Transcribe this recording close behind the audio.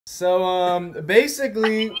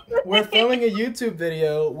Basically, we're filming a YouTube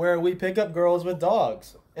video where we pick up girls with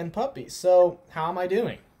dogs and puppies. So, how am I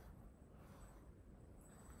doing?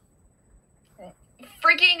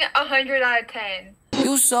 Freaking 100 out of 10.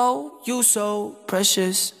 You so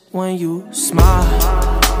precious when you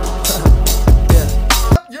smile.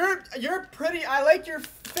 You're pretty. I like your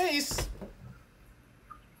face.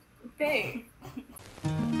 Thanks.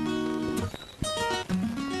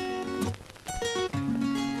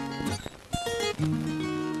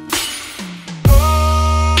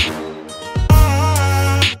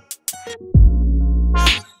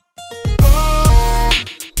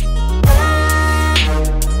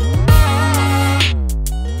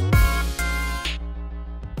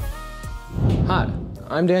 Hi,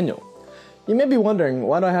 I'm Daniel. You may be wondering,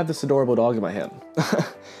 why do I have this adorable dog in my hand?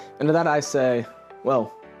 And to that I say,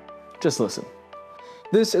 well, just listen.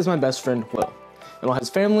 This is my best friend, Will. And while his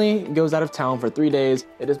family goes out of town for 3 days,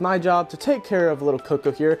 it is my job to take care of little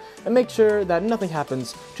Coco here and make sure that nothing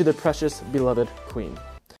happens to the precious, beloved queen.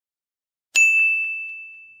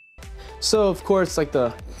 So, of course, like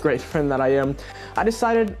the great friend that I am, I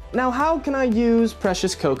decided, now how can I use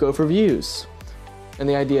precious Coco for views? And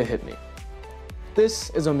the idea hit me.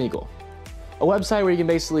 This is Omegle, a website where you can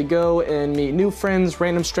basically go and meet new friends,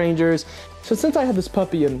 random strangers. So since I have this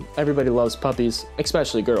puppy and everybody loves puppies,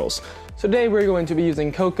 especially girls, so today we're going to be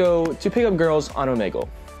using Coco to pick up girls on Omegle.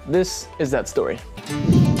 This is that story.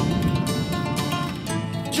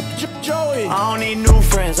 Joey. I don't need new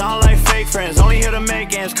friends, I don't like fake friends. Only here to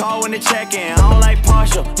make ends, call when to check in. I don't like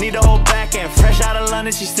partial, need the whole back end. Fresh out of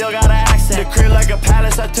London, she still got an accent. The crib like a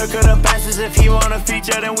palace, I took her to Bass's. If he want a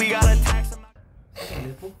feature, then we gotta tax him.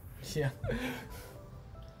 Yeah.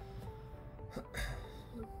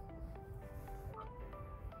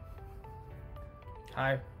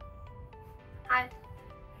 Hi. Hi,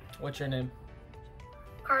 What's your name?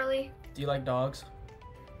 Carly. Do you like dogs?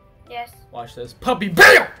 Yes. Watch this. Puppy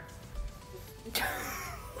BAM!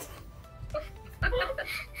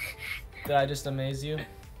 Did I just amaze you?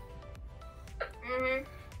 Mhm.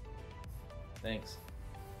 Thanks.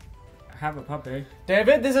 I have a puppy.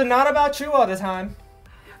 David, this is not about you all the time.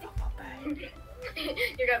 You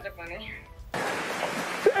guys are funny.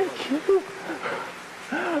 Thank you.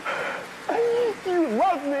 You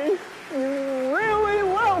love me. You really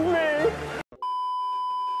love me.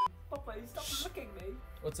 Papa, stop looking at me.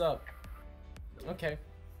 What's up? Okay.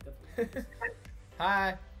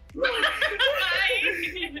 Hi.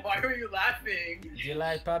 Why are you laughing? Do you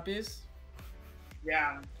like puppies?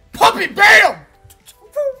 Yeah. Puppy BAM!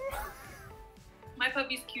 My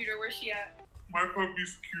puppy's cuter. Where's she at? My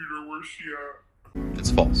puppy's cuter. Where's she at?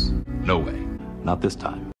 It's false. No way. Not this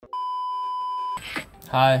time.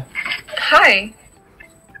 Hi. Hi.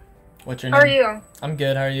 What's your How name? are you? I'm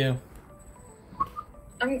good. How are you?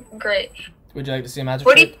 I'm great. Would you like to see a magic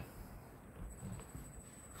What do trick?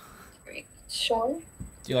 Sure.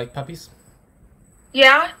 Do you like puppies?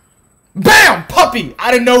 Yeah. BAM! Puppy!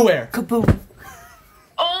 Out of nowhere! Kaboom.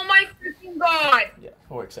 Oh my freaking god. Yeah, it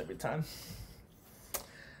works every time.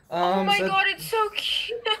 Oh my so- god, it's so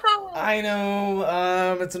cute. I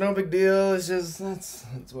know, it's no big deal, it's just, that's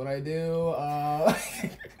what I do,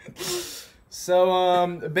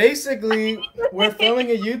 basically, we're filming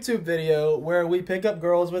a YouTube video where we pick up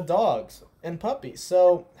girls with dogs and puppies,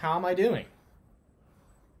 so how am I doing?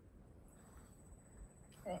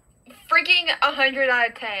 Freaking 100 out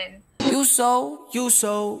of 10. You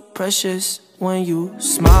so precious when you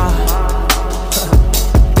smile.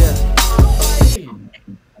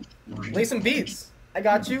 Lay some beats. I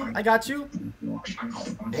got you.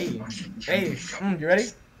 Hey, you ready?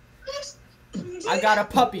 I got a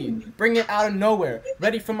puppy, bring it out of nowhere.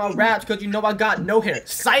 Ready for my raps, cause you know I got no hair.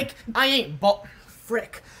 Psych, I ain't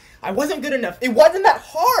frick. I wasn't good enough. It wasn't that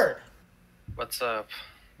hard. What's up?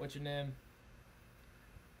 What's your name?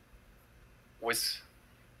 With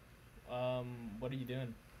What are you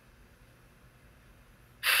doing?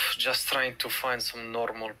 just trying to find some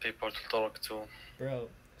normal people to talk to. Bro,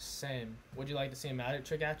 same. Would you like to see a magic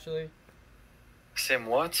trick, actually? Same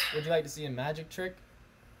what? Would you like to see a magic trick?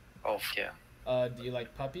 Oh, yeah. Do you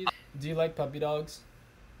like puppies? Do you like puppy dogs?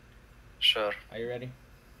 Sure. Are you ready?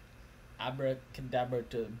 Abracadabra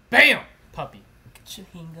to BAM! Puppy.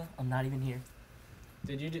 Chahinga, I'm not even here.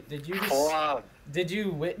 Did you just Wow. did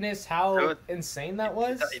you witness how Dude. insane that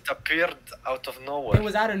was? It appeared out of nowhere. It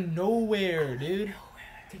was out of nowhere, dude.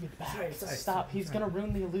 Take it back. Stop. He's gonna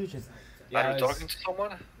ruin the illusion. Are you it's- talking to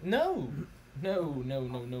someone? No. No.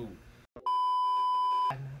 Natural.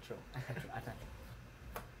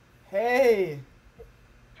 Hey.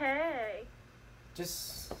 Hey.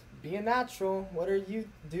 Just being natural. What are you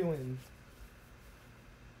doing?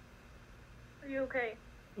 you okay?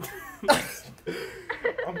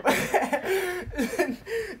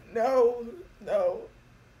 No,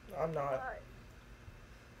 I'm not.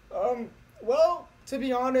 Well, to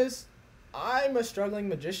be honest, I'm a struggling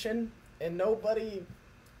magician, and nobody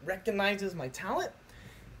recognizes my talent,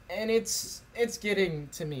 and it's getting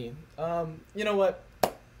to me. You know what?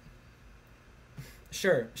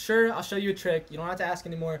 Sure, I'll show you a trick. You don't have to ask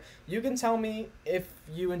anymore. You can tell me if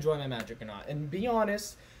you enjoy my magic or not, and be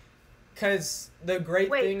honest, because the great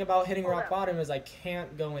thing about hitting rock bottom is I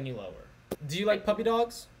can't go any lower. Do you like puppy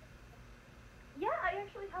dogs? Yeah, I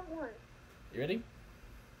actually have one. You ready?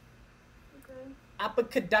 Okay.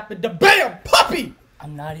 Abracadabra, bam, puppy!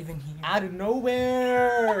 I'm not even here. Out of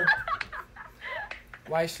nowhere.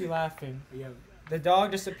 Why is she laughing? Yeah. The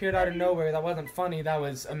dog just appeared out of nowhere. That wasn't funny. That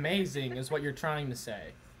was amazing, is what you're trying to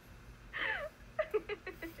say.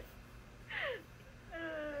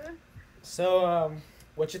 So,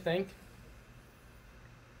 what you think?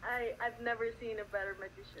 I've never seen a better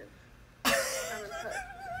magician. I'm impressed.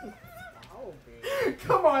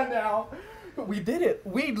 Come on now. We did it.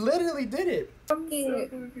 We literally did it.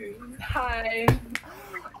 Hi.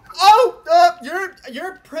 Oh,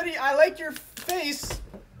 you're pretty. I like your face.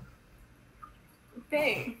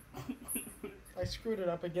 Thanks. I screwed it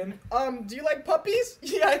up again. Do you like puppies?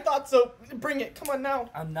 Yeah, I thought so. Bring it. Come on now.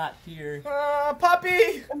 I'm not here.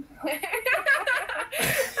 Puppy.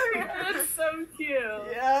 That's so cute.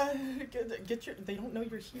 Yeah. Get your. They don't know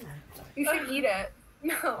you're here. You should eat it.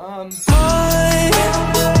 No.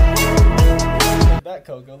 That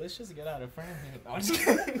Coco. Let's just get out of frame here. No, I'm just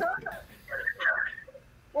kidding.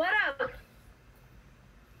 What up?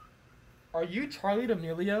 Are you Charlie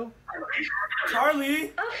D'Amelio?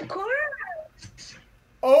 Charlie! Of course.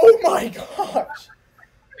 Oh my gosh.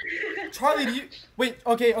 Charlie, do you wait?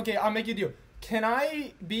 Okay. I'll make you a deal. Can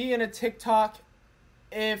I be in a TikTok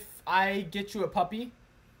if I get you a puppy?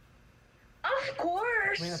 Of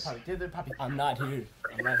course. Bring the puppy. Get the puppy. I'm not here.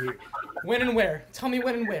 I'm not here. When and where? Tell me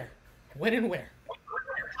when and where. When and where?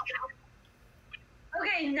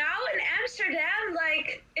 Okay, now in Amsterdam,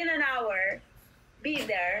 like in an hour. Be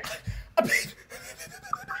there. I'll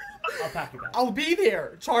pack it back. I'll be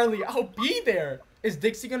there, Charlie. I'll be there. Is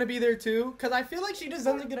Dixie gonna be there too? Cause I feel like she just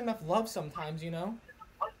doesn't get enough love sometimes, you know.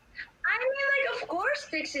 I mean, like, of course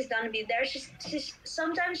Dixie's gonna be there. She's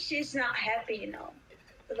sometimes she's not happy, you know.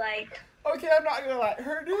 Like. Okay, I'm not gonna lie.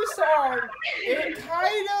 Her new song, it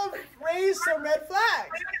kind of raised some red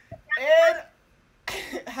flags. And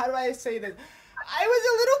how do I say this? I was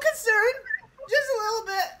a little concerned, just a little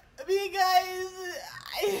bit, because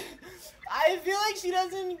I feel like she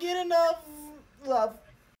doesn't get enough love.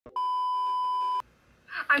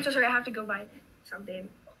 I'm so sorry, I have to go buy something.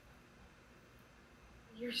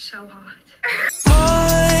 You're so hot.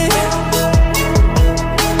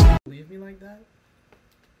 Leave me like that?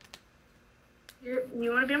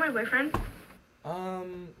 You want to be my boyfriend?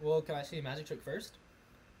 Well, can I see a magic trick first?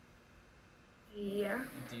 Yeah.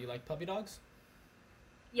 Do you like puppy dogs?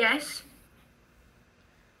 Yes.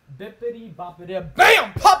 Bippity boppity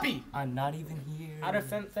BAM! Puppy! I'm not even here. Out of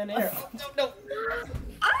thin air. Oh, no.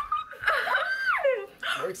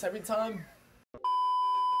 Works every time.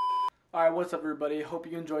 Alright, what's up everybody? Hope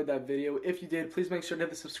you enjoyed that video. If you did, please make sure to hit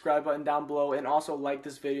the subscribe button down below and also like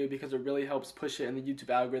this video because it really helps push it in the YouTube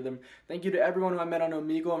algorithm. Thank you to everyone who I met on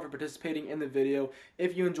Omegle and for participating in the video.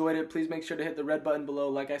 If you enjoyed it, please make sure to hit the red button below,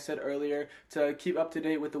 like I said earlier, to keep up to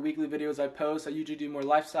date with the weekly videos I post. I usually do more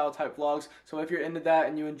lifestyle type vlogs, so if you're into that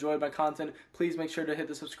and you enjoyed my content, please make sure to hit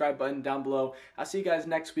the subscribe button down below. I'll see you guys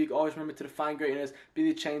next week. Always remember to define greatness, be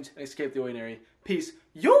the change, and escape the ordinary. Peace.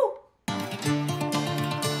 Yo!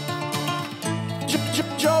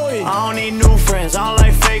 Joey. I don't need new friends, I don't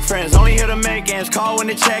like fake friends. Only here to make ends, call when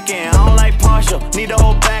to check in. I don't like partial, need the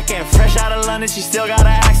whole back end. Fresh out of London, she still got an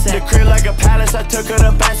accent. The crib like a palace, I took her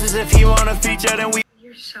to Bazzi. If he want a feature, then we.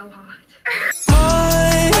 You're so hot.